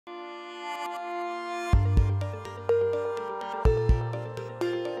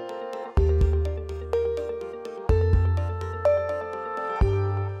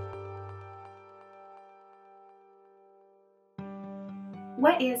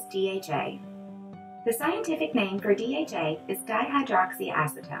What is DHA? The scientific name for DHA is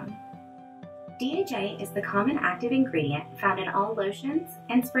dihydroxyacetone. DHA is the common active ingredient found in all lotions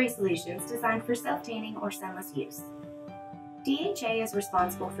and spray solutions designed for self-tanning or sunless use. DHA is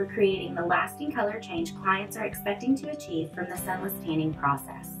responsible for creating the lasting color change clients are expecting to achieve from the sunless tanning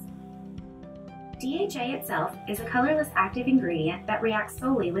process. DHA itself is a colorless active ingredient that reacts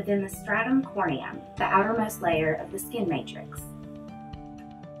solely within the stratum corneum, the outermost layer of the skin matrix.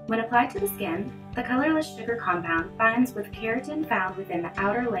 When applied to the skin, the colorless sugar compound binds with keratin found within the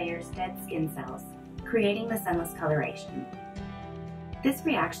outer layer's dead skin cells, creating the sunless coloration. This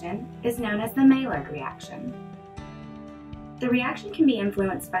reaction is known as the Maillard reaction. The reaction can be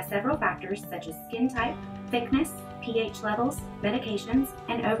influenced by several factors such as skin type, thickness, pH levels, medications,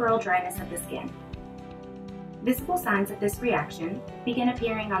 and overall dryness of the skin. Visible signs of this reaction begin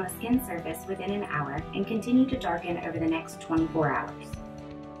appearing on the skin surface within an hour and continue to darken over the next 24 hours.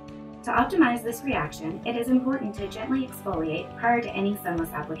 To optimize this reaction, it is important to gently exfoliate prior to any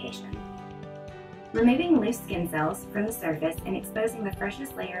sunless application. Removing loose skin cells from the surface and exposing the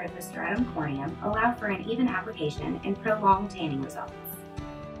freshest layer of the stratum corneum allow for an even application and prolonged tanning results.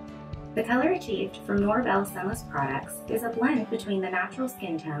 The color achieved from Norvell Sunless products is a blend between the natural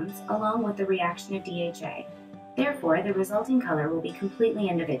skin tones along with the reaction of DHA. Therefore, the resulting color will be completely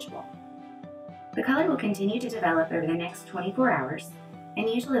individual. The color will continue to develop over the next 24 hours and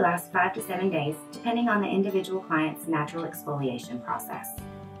usually lasts 5 to 7 days depending on the individual client's natural exfoliation process.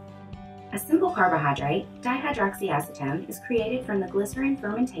 A simple carbohydrate, dihydroxyacetone, is created from the glycerin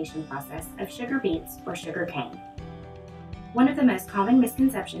fermentation process of sugar beets or sugar cane. One of the most common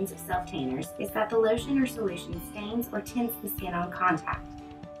misconceptions of self-tanners is that the lotion or solution stains or tints the skin on contact.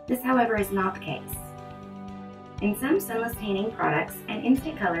 This, however, is not the case. In some sunless tanning products, an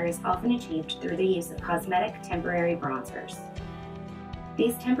instant color is often achieved through the use of cosmetic temporary bronzers.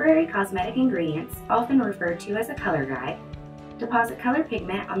 These temporary cosmetic ingredients, often referred to as a color guide, deposit color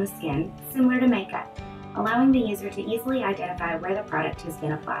pigment on the skin similar to makeup, allowing the user to easily identify where the product has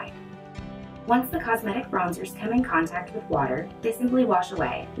been applied. Once the cosmetic bronzers come in contact with water, they simply wash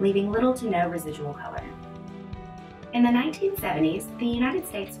away, leaving little to no residual color. In the 1970s, the United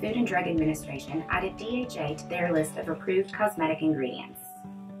States Food and Drug Administration added DHA to their list of approved cosmetic ingredients.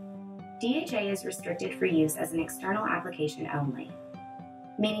 DHA is restricted for use as an external application only,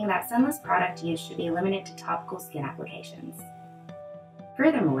 meaning that sunless product use should be limited to topical skin applications.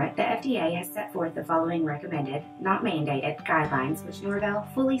 Furthermore, the FDA has set forth the following recommended, not mandated, guidelines which Norvell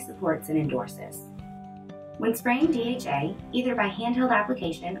fully supports and endorses. When spraying DHA, either by handheld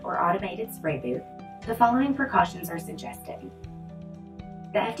application or automated spray booth, the following precautions are suggested.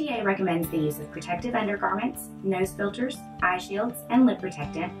 The FDA recommends the use of protective undergarments, nose filters, eye shields, and lip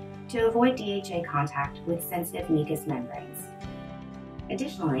protectant to avoid DHA contact with sensitive mucous membranes.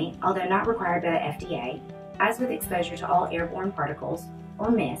 Additionally, although not required by the FDA, as with exposure to all airborne particles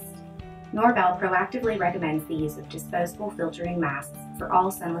or mist, Norvell proactively recommends the use of disposable filtering masks for all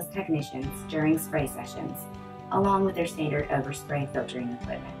sunless technicians during spray sessions, along with their standard overspray filtering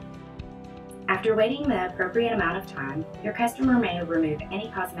equipment. After waiting the appropriate amount of time, your customer may remove any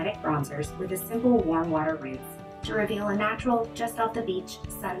cosmetic bronzers with a simple warm water rinse to reveal a natural, just off the beach,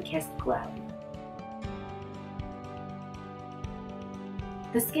 sun-kissed glow.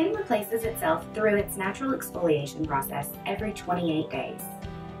 The skin replaces itself through its natural exfoliation process every 28 days.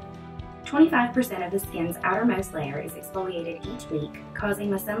 25% of the skin's outermost layer is exfoliated each week,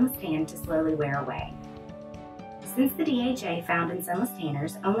 causing the sunless tan to slowly wear away. Since the DHA found in sunless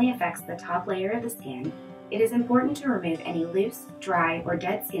tanners only affects the top layer of the skin, it is important to remove any loose, dry, or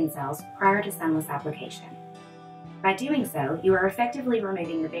dead skin cells prior to sunless application. By doing so, you are effectively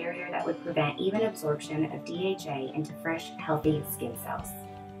removing the barrier that would prevent even absorption of DHA into fresh, healthy skin cells.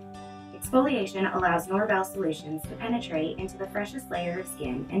 Exfoliation allows Norvell solutions to penetrate into the freshest layer of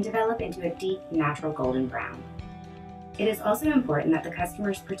skin and develop into a deep, natural golden brown. It is also important that the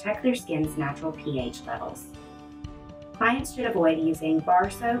customers protect their skin's natural pH levels. Clients should avoid using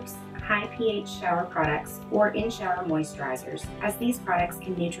bar soaps, high pH shower products, or in-shower moisturizers, as these products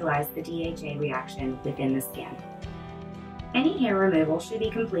can neutralize the DHA reaction within the skin. Any hair removal should be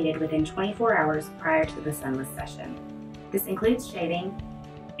completed within 24 hours prior to the sunless session. This includes shaving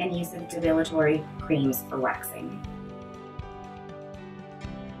and use of depilatory creams or waxing.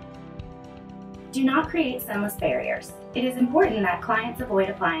 Do not create sunless barriers. It is important that clients avoid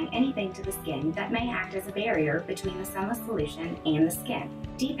applying anything to the skin that may act as a barrier between the sunless solution and the skin.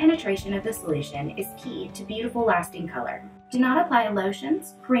 Deep penetration of the solution is key to beautiful lasting color. Do not apply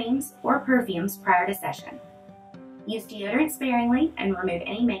lotions, creams, or perfumes prior to session. Use deodorant sparingly and remove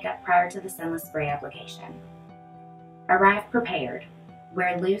any makeup prior to the sunless spray application. Arrive prepared.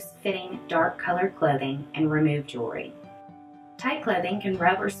 Wear loose-fitting, dark-colored clothing and remove jewelry. Tight clothing can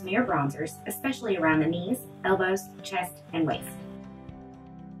rub or smear bronzers, especially around the knees, elbows, chest, and waist.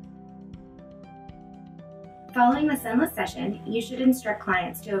 Following the sunless session, you should instruct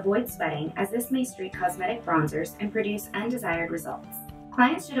clients to avoid sweating, as this may streak cosmetic bronzers and produce undesired results.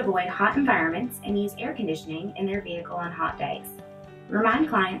 Clients should avoid hot environments and use air conditioning in their vehicle on hot days. Remind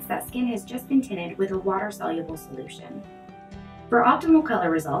clients that skin has just been tinted with a water-soluble solution. For optimal color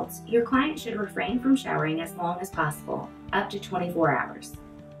results, your client should refrain from showering as long as possible, up to 24 hours.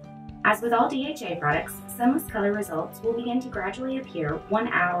 As with all DHA products, sunless color results will begin to gradually appear 1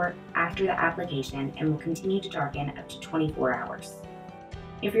 hour after the application and will continue to darken up to 24 hours.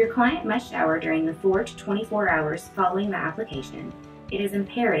 If your client must shower during the 4 to 24 hours following the application, it is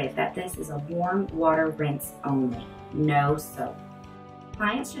imperative that this is a warm water rinse only, no soap.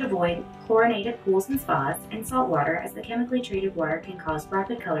 Clients should avoid chlorinated pools and spas and salt water, as the chemically treated water can cause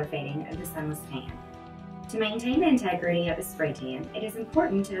rapid color fading of the sunless tan. To maintain the integrity of a spray tan, it is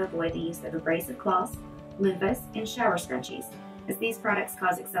important to avoid the use of abrasive cloths, loofahs, and shower scrunchies, as these products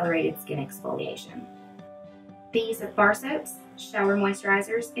cause accelerated skin exfoliation. The use of bar soaps, shower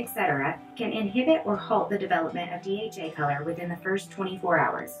moisturizers, etc. can inhibit or halt the development of DHA color within the first 24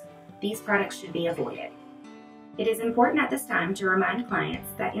 hours. These products should be avoided. It is important at this time to remind clients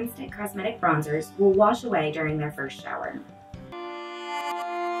that instant cosmetic bronzers will wash away during their first shower.